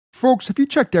Folks, have you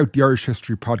checked out the Irish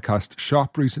History Podcast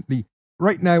shop recently?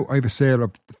 Right now, I have a sale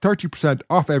of 30%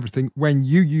 off everything when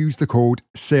you use the code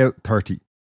SALE30.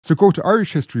 So go to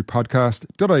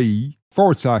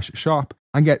irishhistorypodcast.ie/shop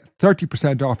and get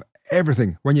 30% off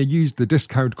everything when you use the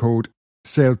discount code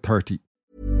SALE30.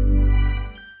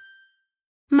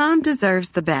 Mom deserves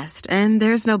the best, and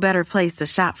there's no better place to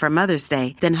shop for Mother's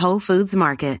Day than Whole Foods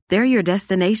Market. They're your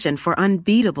destination for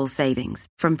unbeatable savings,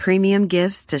 from premium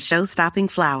gifts to show-stopping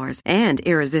flowers and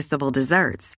irresistible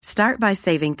desserts. Start by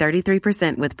saving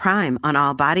 33% with Prime on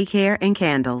all body care and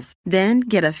candles. Then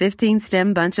get a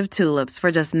 15-stem bunch of tulips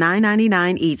for just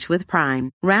 $9.99 each with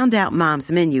Prime. Round out Mom's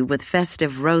menu with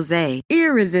festive rosé,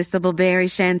 irresistible berry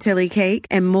chantilly cake,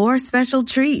 and more special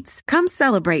treats. Come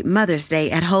celebrate Mother's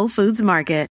Day at Whole Foods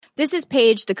Market. This is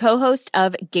Paige, the co-host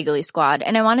of Giggly Squad,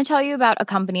 and I want to tell you about a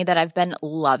company that I've been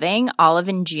loving, Olive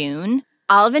 & June.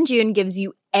 Olive & June gives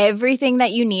you everything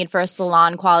that you need for a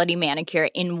salon-quality manicure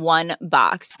in one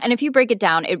box. And if you break it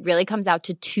down, it really comes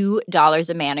out to $2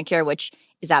 a manicure, which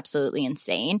is absolutely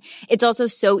insane. It's also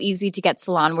so easy to get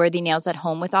salon-worthy nails at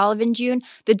home with Olive & June.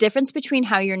 The difference between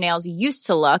how your nails used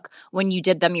to look when you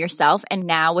did them yourself and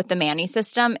now with the Mani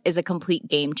system is a complete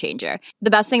game changer.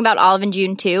 The best thing about Olive &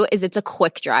 June, too, is it's a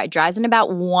quick dry. Dries in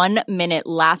about 1 minute,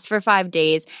 lasts for 5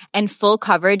 days, and full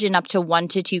coverage in up to 1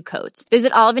 to 2 coats.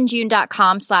 Visit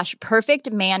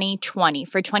oliveandjune.com/perfectmani20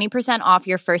 for 20% off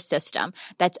your first system.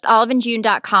 That's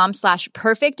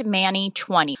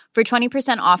oliveandjune.com/perfectmani20 for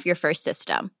 20% off your first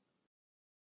system.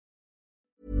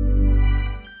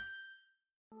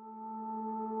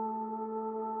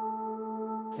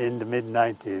 In the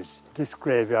mid-90s, this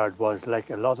graveyard was, like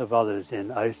a lot of others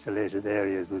in isolated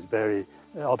areas, was very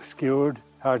obscured,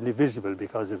 hardly visible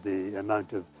because of the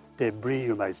amount of debris,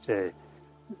 you might say.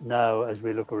 Now, as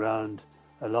we look around,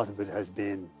 a lot of it has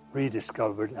been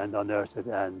rediscovered and unearthed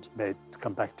and made to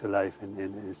come back to life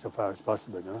in so far as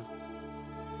possible. You know?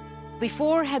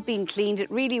 Before it had been cleaned, it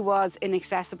really was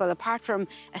inaccessible. Apart from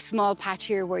a small patch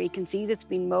here where you can see that's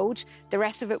been mowed, the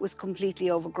rest of it was completely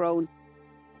overgrown.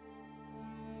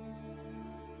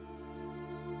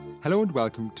 Hello and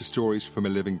welcome to Stories from a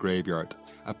Living Graveyard,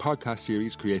 a podcast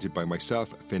series created by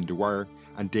myself, Finn Dwyer,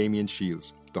 and Damien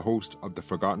Shields, the host of the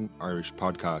Forgotten Irish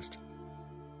podcast.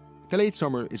 The late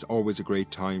summer is always a great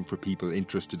time for people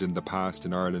interested in the past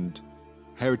in Ireland.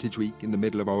 Heritage Week in the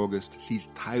middle of August sees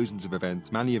thousands of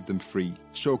events, many of them free,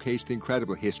 showcase the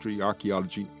incredible history,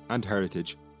 archaeology and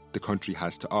heritage the country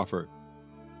has to offer.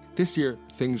 This year,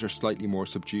 things are slightly more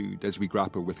subdued as we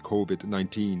grapple with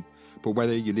COVID-19, but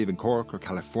whether you live in Cork or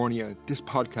California, this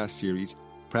podcast series,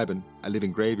 Prebin, A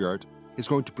Living Graveyard, is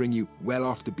going to bring you well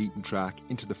off the beaten track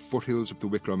into the foothills of the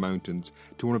Wicklow Mountains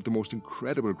to one of the most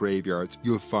incredible graveyards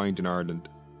you'll find in Ireland.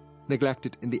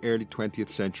 Neglected in the early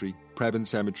 20th century, Prebin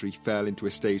Cemetery fell into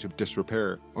a state of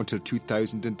disrepair until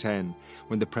 2010,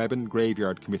 when the Prebin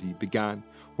Graveyard Committee began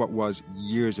what was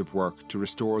years of work to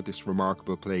restore this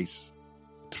remarkable place.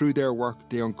 Through their work,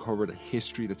 they uncovered a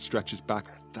history that stretches back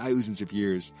thousands of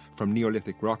years, from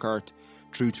Neolithic rock art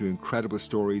through to incredible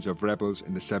stories of rebels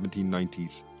in the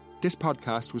 1790s. This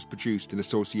podcast was produced in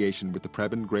association with the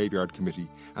Prebin Graveyard Committee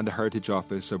and the Heritage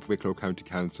Office of Wicklow County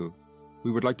Council. We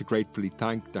would like to gratefully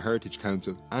thank the Heritage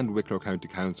Council and Wicklow County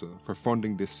Council for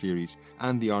funding this series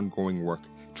and the ongoing work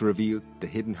to reveal the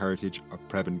hidden heritage of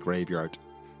Prebin Graveyard.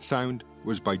 Sound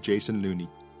was by Jason Looney.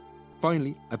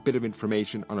 Finally, a bit of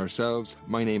information on ourselves.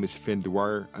 My name is Finn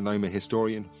Dwyer and I'm a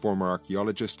historian, former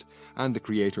archaeologist and the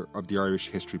creator of the Irish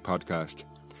History Podcast.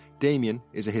 Damien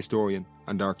is a historian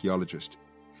and archaeologist.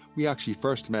 We actually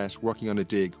first met working on a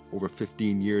dig over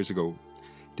 15 years ago.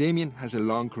 Damien has a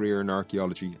long career in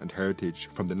archaeology and heritage,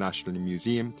 from the National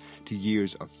Museum to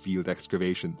years of field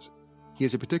excavations. He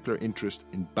has a particular interest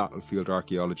in battlefield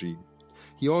archaeology.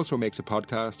 He also makes a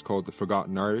podcast called The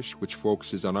Forgotten Irish, which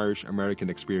focuses on Irish-American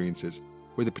experiences,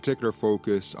 with a particular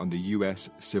focus on the US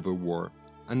Civil War.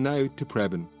 And now to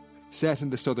Prebin. Set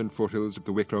in the southern foothills of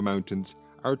the Wicklow Mountains,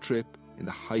 our trip in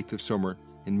the height of summer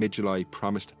in mid-July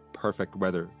promised perfect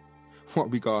weather. What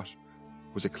we got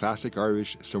was a classic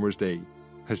Irish summer's day,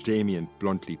 as Damien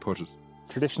bluntly put it.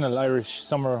 Traditional Irish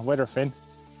summer weather, Finn.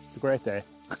 It's a great day.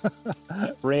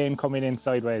 Rain coming in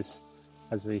sideways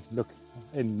as we look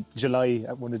in July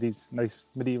at one of these nice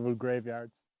medieval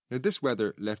graveyards. Now, this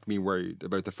weather left me worried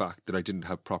about the fact that I didn't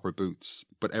have proper boots,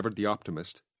 but ever the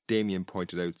optimist, Damien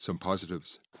pointed out some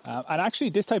positives. And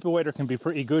actually, this type of weather can be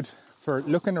pretty good for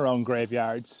looking around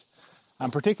graveyards,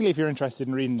 and particularly if you're interested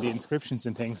in reading the inscriptions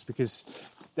and things, because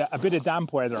a bit of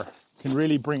damp weather can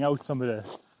really bring out some of the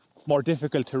more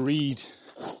difficult to read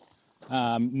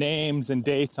names and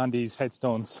dates on these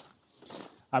headstones.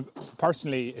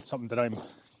 Personally, it's something that I'm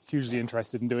hugely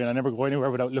interested in doing. I never go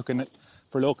anywhere without looking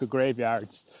for local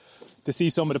graveyards to see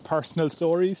some of the personal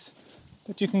stories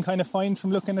that you can kind of find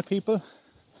from looking at people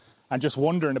and just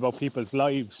wondering about people's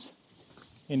lives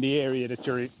in the area that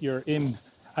you're in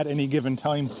at any given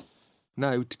time.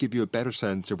 Now, to give you a better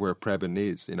sense of where Prebin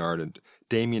is in Ireland,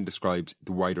 Damien describes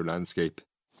the wider landscape.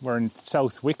 We're in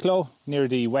South Wicklow, near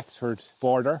the Wexford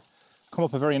border. Come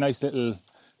up a very nice little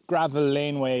gravel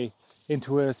laneway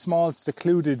into a small,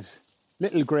 secluded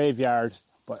little graveyard,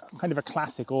 but kind of a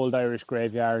classic old Irish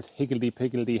graveyard,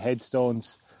 higgledy-piggledy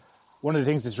headstones. One of the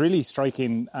things that's really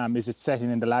striking is its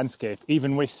setting in the landscape.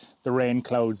 Even with the rain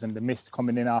clouds and the mist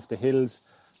coming in off the hills,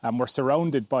 we're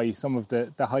surrounded by some of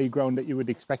the high ground that you would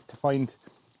expect to find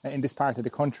in this part of the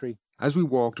country. As we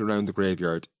walked around the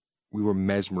graveyard, we were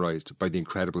mesmerised by the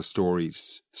incredible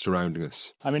stories surrounding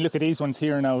us. I mean, look at these ones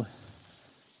here now.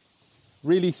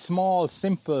 Really small,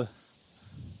 simple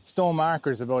stone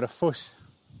markers about a foot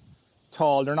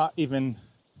tall. They're not even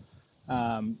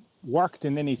worked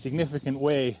in any significant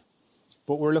way,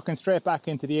 but we're looking straight back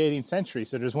into the 18th century.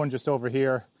 So there's one just over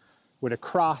here with a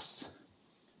cross,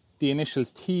 the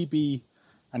initials TB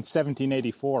and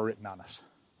 1784 written on it.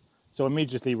 So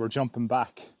immediately we're jumping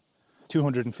back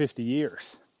 250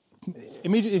 years.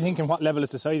 Immediately thinking what level of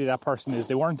society that person is.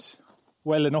 They weren't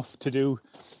well enough to do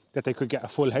that they could get a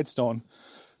full headstone,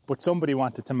 but somebody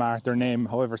wanted to mark their name,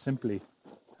 however simply.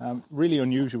 Really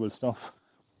unusual stuff.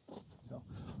 So,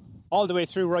 all the way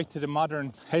through right to the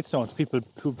modern headstones, people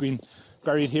who've been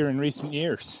buried here in recent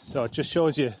years. So it just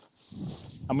shows you,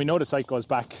 and we know the site goes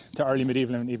back to early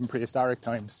medieval and even prehistoric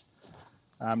times.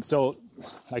 So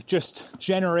just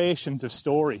generations of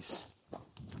stories,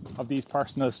 of these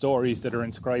personal stories that are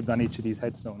inscribed on each of these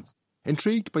headstones.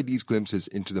 Intrigued by these glimpses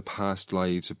into the past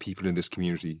lives of people in this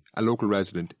community, a local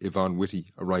resident, Yvonne Whitty,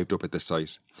 arrived up at the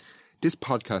site. This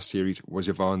podcast series was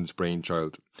Yvonne's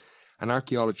brainchild. An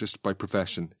archaeologist by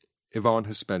profession, Yvonne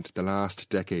has spent the last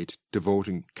decade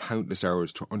devoting countless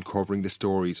hours to uncovering the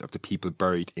stories of the people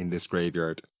buried in this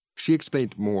graveyard. She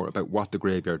explained more about what the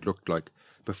graveyard looked like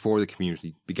before the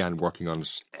community began working on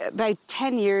it. About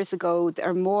 10 years ago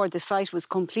or more, the site was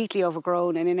completely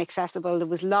overgrown and inaccessible. There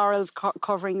was laurels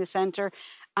covering the centre,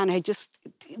 and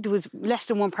there was less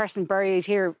than one person buried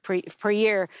here per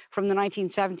year from the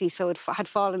 1970s, so it had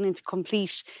fallen into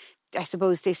complete, I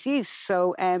suppose, disuse.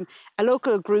 So a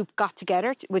local group got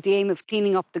together with the aim of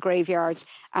cleaning up the graveyard.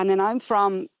 And then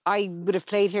I would have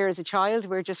played here as a child.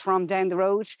 We're just from down the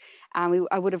road, and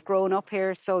I would have grown up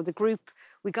here. So the group,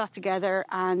 we got together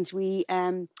and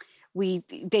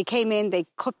they came in, they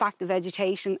cut back the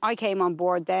vegetation. I came on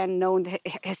board then, knowing the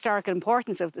historical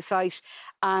importance of the site,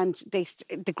 and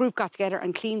the group got together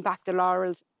and cleaned back the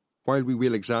laurels. While we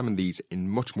will examine these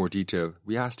in much more detail,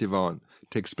 we asked Yvonne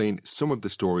to explain some of the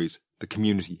stories the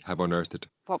community have unearthed.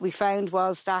 What we found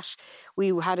was that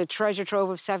we had a treasure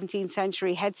trove of 17th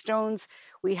century headstones.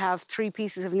 We have 3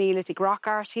 pieces of Neolithic rock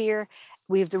art here.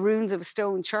 We have the ruins of a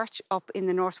stone church up in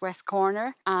the northwest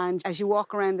corner. And as you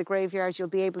walk around the graveyard, you'll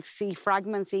be able to see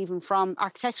fragments, even from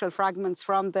architectural fragments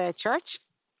from the church.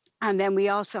 And then we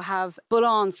also have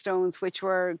bull-on stones, which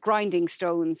were grinding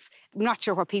stones. I'm not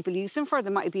sure what people use them for.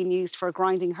 They might have been used for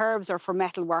grinding herbs or for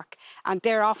metalwork. And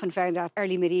they're often found at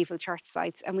early medieval church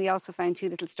sites. And we also found 2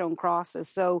 little stone crosses.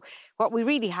 So what we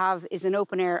really have is an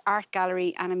open-air art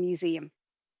gallery and a museum.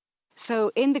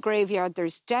 So in the graveyard,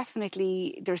 there's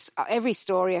every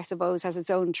story, I suppose, has its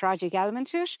own tragic element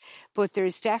to it, but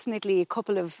there's definitely a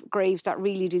couple of graves that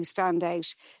really do stand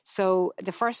out. So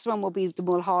the first one will be the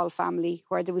Mulhall family,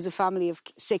 where there was a family of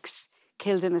 6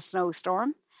 killed in a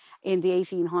snowstorm in the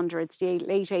 1800s, the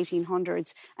late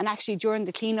 1800s. And actually during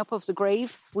the clean-up of the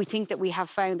grave, we think that we have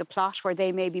found a plot where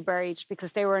they may be buried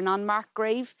because they were an unmarked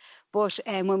grave. But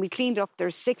when we cleaned up,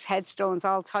 there's 6 headstones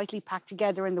all tightly packed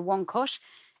together in the one cut.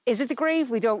 Is it the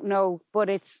grave? We don't know, but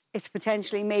it's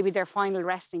potentially maybe their final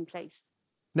resting place.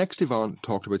 Next, Yvonne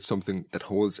talked about something that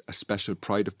holds a special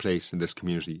pride of place in this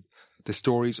community, the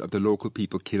stories of the local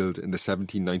people killed in the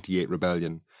 1798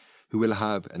 rebellion, who will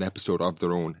have an episode of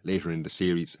their own later in the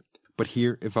series. But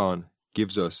here, Yvonne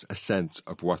gives us a sense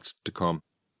of what's to come.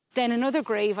 Then another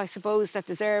grave, I suppose, that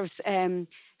deserves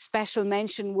special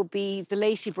mention would be the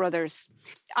Lacey brothers.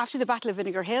 After the Battle of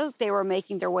Vinegar Hill, they were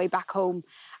making their way back home,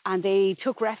 and they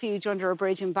took refuge under a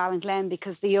bridge in Ballinglen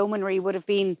because the yeomanry would have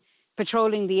been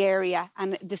patrolling the area.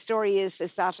 And the story is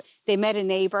that they met a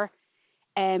neighbour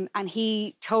and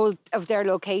he told of their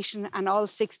location, and all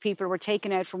 6 people were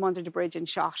taken out from under the bridge and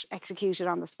shot, executed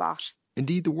on the spot.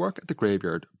 Indeed, the work at the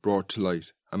graveyard brought to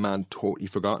light a man totally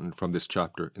forgotten from this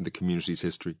chapter in the community's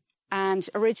history. And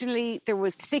originally there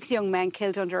was 6 young men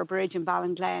killed under a bridge in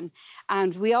Ballinglen.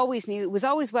 And we always knew, it was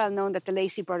always well known that the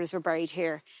Lacey brothers were buried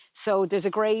here. So there's a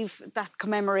grave that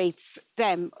commemorates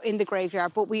them in the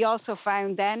graveyard. But we also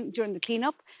found then, during the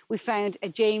clean-up, we found a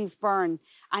James Byrne.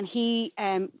 And he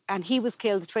was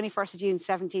killed the 21st of June,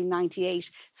 1798.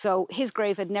 So his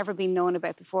grave had never been known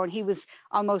about before. And he was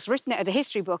almost written out of the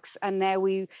history books. And now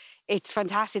it's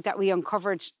fantastic that we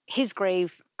uncovered his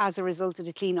grave as a result of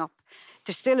the clean-up.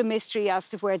 There's still a mystery as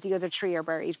to where the other 3 are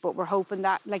buried, but we're hoping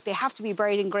that, they have to be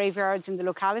buried in graveyards in the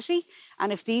locality.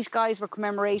 And if these guys were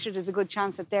commemorated, there's a good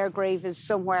chance that their grave is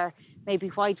somewhere, maybe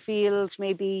Whitefield,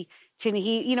 maybe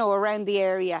Tinahee, around the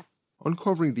area.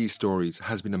 Uncovering these stories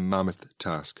has been a mammoth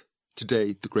task.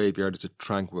 Today, the graveyard is a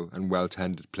tranquil and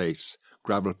well-tended place.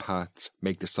 Gravel paths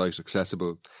make the site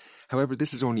accessible. However,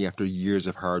 this is only after years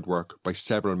of hard work by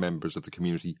several members of the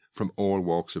community from all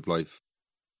walks of life.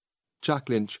 Jack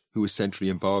Lynch, who was centrally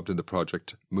involved in the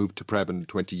project, moved to Prebin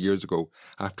 20 years ago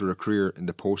after a career in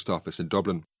the post office in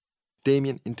Dublin.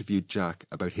 Damien interviewed Jack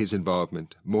about his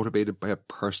involvement, motivated by a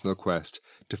personal quest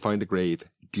to find a grave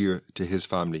dear to his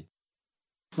family.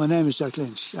 My name is Jack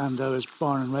Lynch, and I was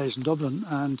born and raised in Dublin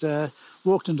and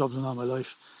worked in Dublin all my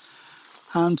life.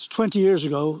 And 20 years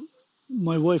ago,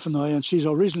 my wife and I, and she's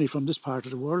originally from this part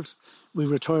of the world, we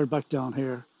retired back down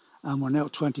here, and we're now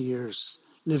 20 years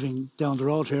living down the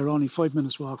road here, only 5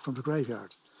 minutes walk from the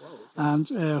graveyard. Wow. And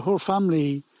her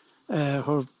family,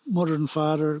 her mother and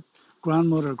father,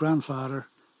 grandmother, grandfather,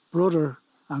 brother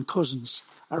and cousins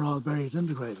are all buried in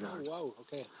the graveyard. Oh, wow,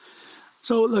 okay.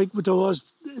 So, there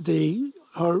was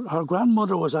her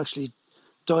grandmother was actually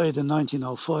died in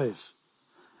 1905,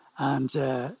 and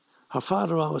her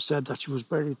father always said that she was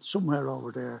buried somewhere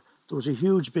over there. There was a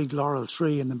huge big laurel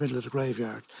tree in the middle of the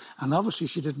graveyard, and obviously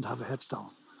she didn't have a headstone.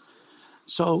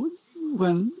 So,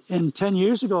 10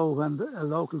 years ago, when a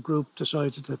local group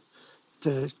decided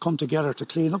to come together to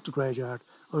clean up the graveyard,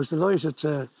 I was delighted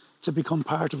to become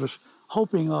part of it,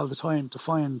 hoping all the time to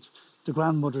find the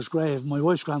grandmother's grave, my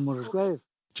wife's grandmother's grave.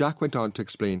 Jack went on to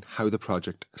explain how the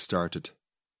project started.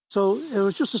 So it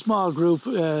was just a small group,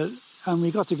 and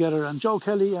we got together, and Joe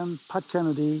Kelly and Pat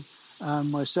Kennedy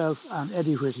and myself and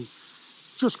Eddie Whitty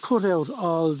just cut out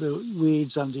all the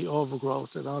weeds and the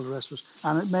overgrowth and all the rest of it,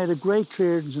 and it made a great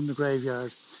clearance in the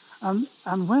graveyard. And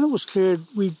when it was cleared,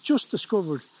 we just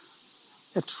discovered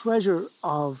a treasure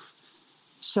of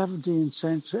 17th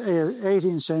century,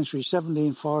 18th century,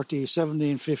 1740,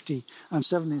 1750 and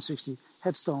 1760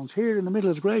 headstones here in the middle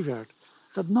of the graveyard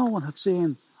that no one had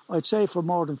seen, I'd say, for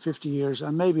more than 50 years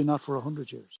and maybe not for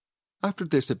 100 years. After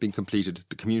this had been completed,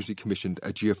 the community commissioned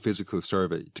a geophysical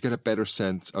survey to get a better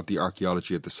sense of the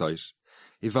archaeology of the site.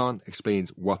 Yvonne explains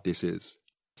what this is.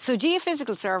 So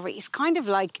geophysical survey is kind of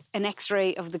like an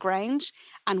X-ray of the ground,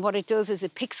 and what it does is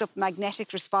it picks up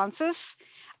magnetic responses.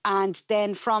 And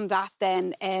then from that,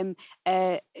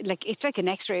 it's like an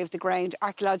X-ray of the ground.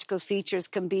 Archaeological features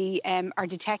are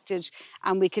detected,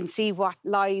 and we can see what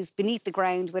lies beneath the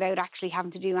ground without actually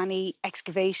having to do any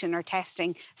excavation or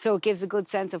testing. So it gives a good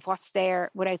sense of what's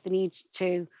there without the need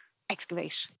to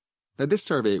excavate. Now, this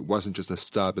survey wasn't just a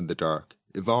stab in the dark.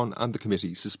 Yvonne and the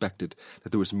committee suspected that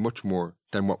there was much more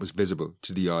than what was visible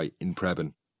to the eye in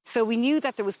Prebin. So we knew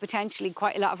that there was potentially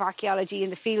quite a lot of archaeology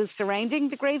in the fields surrounding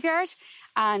the graveyard,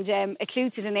 and a clue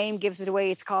to the name gives it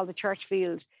away. It's called the church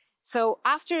field. So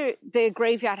after the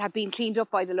graveyard had been cleaned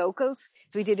up by the locals,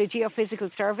 so we did a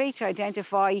geophysical survey to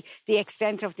identify the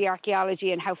extent of the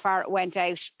archaeology and how far it went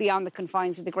out beyond the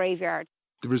confines of the graveyard.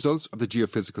 The results of the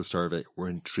geophysical survey were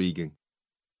intriguing.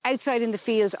 Outside in the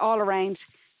fields all around,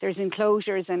 there's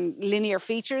enclosures and linear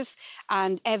features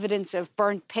and evidence of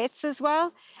burnt pits as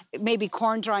well. Maybe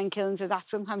corn drying kilns or that.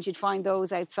 Sometimes you'd find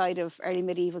those outside of early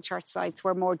medieval church sites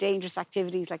where more dangerous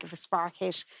activities, like if a spark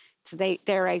hit, so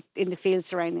they're out in the fields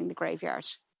surrounding the graveyard.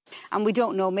 And we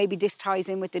don't know, maybe this ties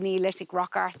in with the Neolithic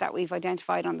rock art that we've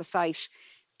identified on the site,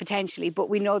 potentially. But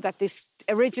we know that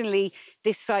originally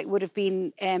this site would have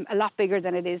been a lot bigger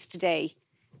than it is today.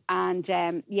 And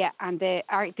the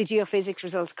geophysics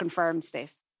results confirms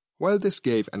this. While this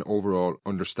gave an overall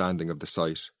understanding of the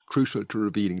site, crucial to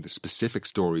revealing the specific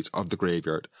stories of the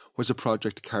graveyard was a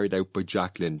project carried out by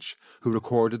Jack Lynch, who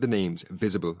recorded the names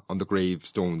visible on the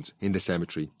gravestones in the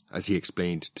cemetery, as he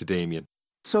explained to Damien.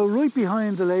 So right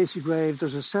behind the Lacey grave,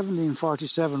 there's a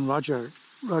 1747 Roger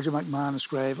McManus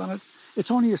grave, and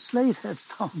it's only a slate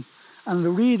headstone, and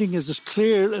the reading is as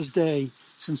clear as day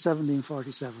since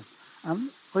 1747.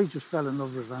 And I just fell in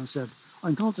love with it and said,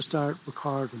 I'm going to start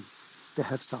recording the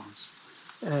headstones.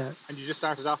 And you just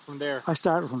started off from there? I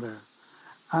started from there.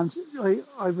 And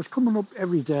I was coming up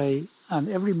every day and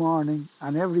every morning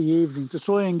and every evening to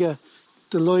try and get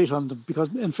the light on them. Because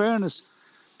in fairness,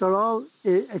 they're all,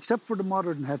 except for the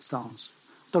modern headstones,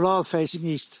 they're all facing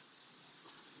east.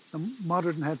 The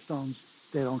modern headstones,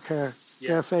 they don't care. Yeah.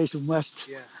 They're facing west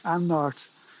and north.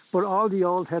 But all the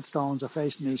old headstones are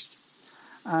facing east.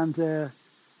 And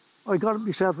I got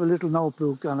myself a little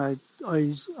notebook, and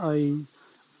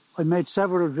I made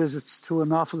several visits to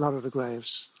an awful lot of the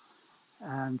graves.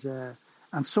 And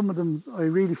some of them, I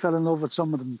really fell in love with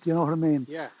some of them. Do you know what I mean?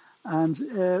 Yeah. And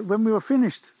when we were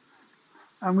finished,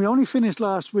 and we only finished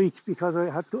last week because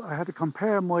I had to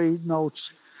compare my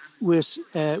notes with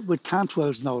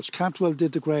Cantwell's notes. Cantwell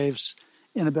did the graves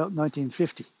in about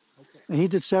 1950. Okay. And he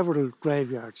did several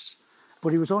graveyards, but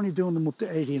he was only doing them up to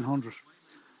 1800.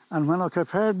 And when I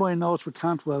compared my notes with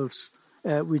Cantwell's,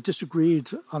 we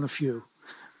disagreed on a few.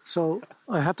 So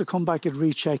I had to come back and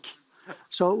recheck.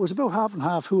 So it was about half and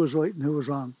half who was right and who was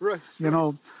wrong. Right. You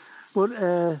know. But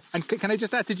and can I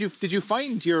just add, did you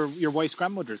find your wife's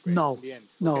grandmother's grave in the end?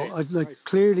 No. Okay. Right.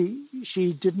 Clearly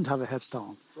she didn't have a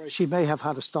headstone. Right. She may have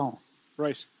had a stone.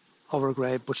 Right. Over her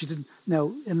grave, but she didn't.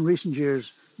 Now, in recent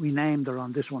years, we named her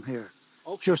on this one here,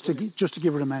 just to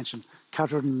give her a mention.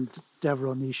 Catherine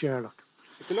Devereux Nee Sherlock.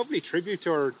 It's a lovely tribute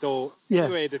to her, though. Yeah.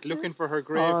 Anyway, that looking for her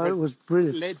grave it was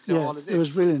brilliant. Led to all of this. It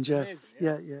was brilliant. Yeah. Amazing,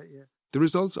 yeah. The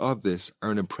results of this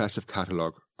are an impressive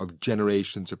catalogue of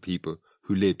generations of people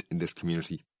who lived in this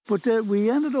community. But we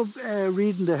ended up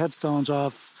reading the headstones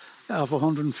of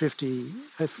 150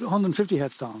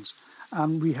 headstones,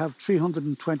 and we have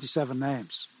 327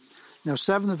 names. Now,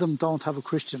 7 of them don't have a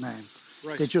Christian name.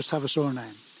 Right. They just have a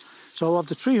surname. So of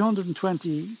the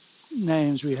 320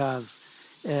 names we have,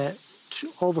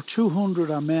 over 200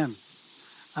 are men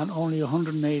and only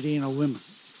 118 are women.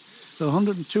 So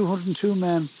 202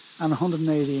 men and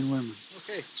 118 women.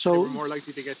 Okay, so they were more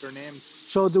likely to get their names.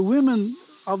 So the women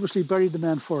obviously buried the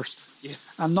men first. Yeah.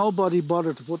 And nobody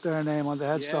bothered to put their name on the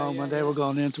headstone when they were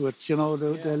going into it. You know,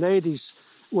 the ladies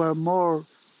were more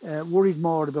worried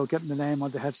more about getting the name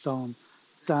on the headstone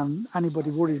than anybody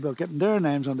worried about getting their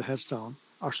names on the headstone,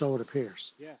 or so it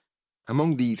appears. Yeah.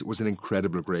 Among these was an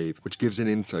incredible grave, which gives an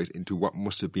insight into what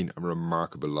must have been a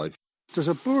remarkable life. There's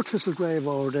a Boer Thistle grave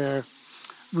over there.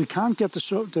 We can't get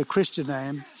the Christian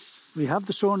name. We have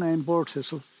the surname Boer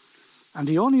Thistle. And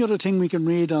the only other thing we can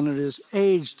read on it is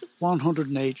aged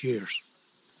 108 years.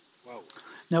 Wow.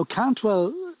 Now,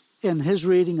 Cantwell, in his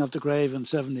reading of the grave in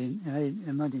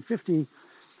 1950,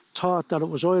 thought that it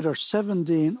was either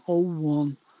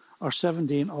 1701 or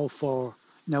 1704.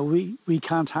 Now, we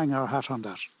can't hang our hat on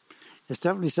that. It's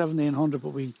definitely 1700,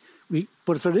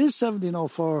 but if it is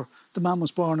 1704, the man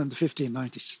was born in the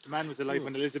 1590s. The man was alive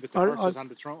when Elizabeth I was on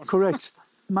the throne. Correct.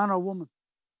 Man or woman.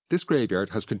 This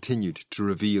graveyard has continued to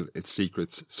reveal its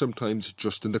secrets, sometimes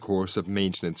just in the course of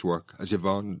maintenance work, as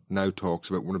Yvonne now talks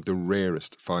about one of the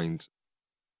rarest finds.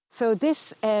 So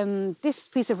this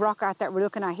piece of rock art that we're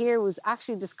looking at here was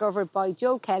actually discovered by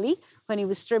Joe Kelly when he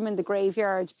was strimming the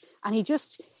graveyard. And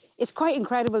it's quite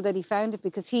incredible that he found it,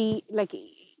 because he was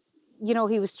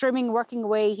strimming, working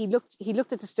away. He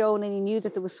looked at the stone and he knew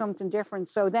that there was something different.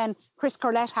 So then Chris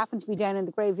Corlett happened to be down in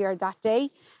the graveyard that day,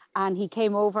 and he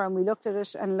came over and we looked at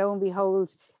it, and lo and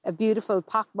behold, a beautiful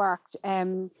pockmarked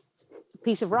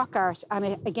piece of rock art. And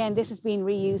again, this has been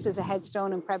reused as a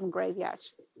headstone in Prebin Graveyard.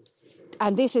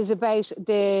 And this is about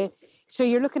so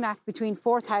you're looking at between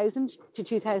 4,000 to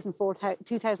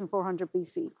 2,400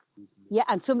 BC. Yeah,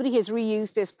 and somebody has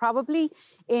reused this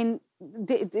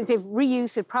they've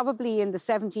reused it probably in the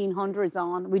 1700s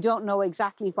on. We don't know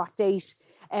exactly what date,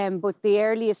 but the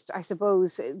earliest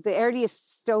stones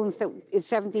that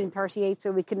is 1738,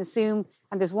 so we can assume,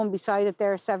 and there's one beside it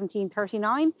there,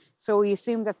 1739, so we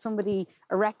assume that somebody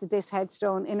erected this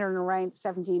headstone in and around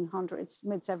 1700s,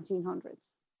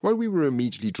 mid-1700s. While we were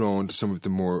immediately drawn to some of the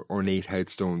more ornate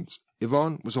headstones,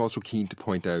 Yvonne was also keen to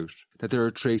point out that there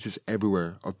are traces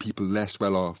everywhere of people less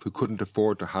well off who couldn't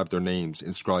afford to have their names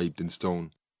inscribed in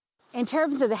stone. In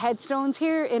terms of the headstones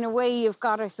here, in a way you've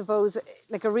got, I suppose,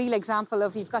 like a real example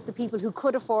of, you've got the people who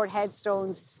could afford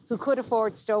headstones, who could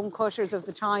afford stone cutters of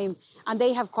the time, and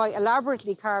they have quite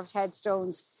elaborately carved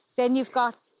headstones. Then you've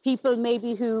got people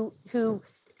maybe who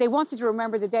they wanted to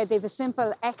remember the dead. They have a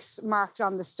simple X marked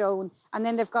on the stone. And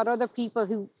then they've got other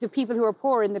people the people who are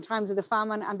poor in the times of the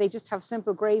famine, and they just have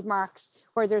simple grave marks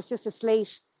where there's just a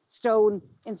slate stone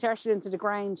inserted into the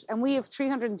ground. And we have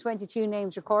 322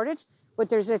 names recorded, but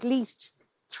there's at least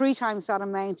 3 times that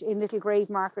amount in little grave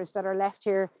markers that are left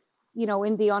here you know,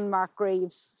 in the unmarked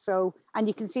graves. So, and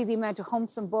you can see the amount of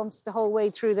humps and bumps the whole way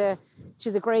through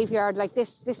to the graveyard. Like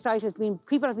this site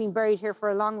people have been buried here for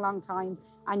a long, long time.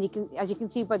 And as you can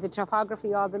see by the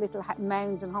topography, all the little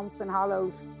mounds and humps and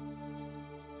hollows.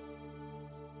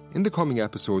 In the coming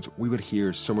episodes, we will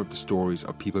hear some of the stories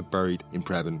of people buried in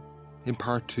Breben. In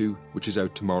part 2, which is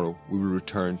out tomorrow, we will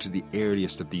return to the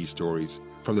earliest of these stories,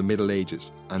 from the Middle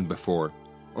Ages and before.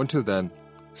 Until then,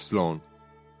 Slán.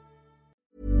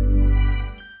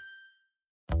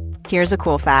 Here's a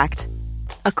cool fact.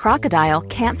 A crocodile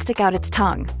can't stick out its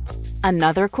tongue.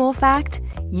 Another cool fact,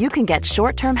 you can get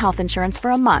short-term health insurance for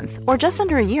a month or just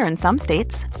under a year in some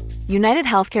states. United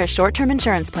Healthcare short-term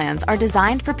insurance plans are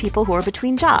designed for people who are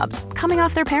between jobs, coming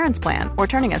off their parents' plan, or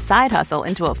turning a side hustle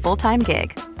into a full-time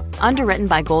gig. Underwritten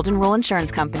by Golden Rule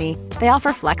Insurance Company, they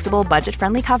offer flexible,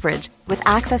 budget-friendly coverage with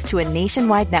access to a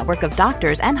nationwide network of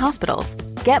doctors and hospitals.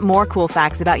 Get more cool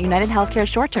facts about United Healthcare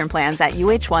short-term plans at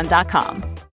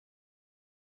uh1.com.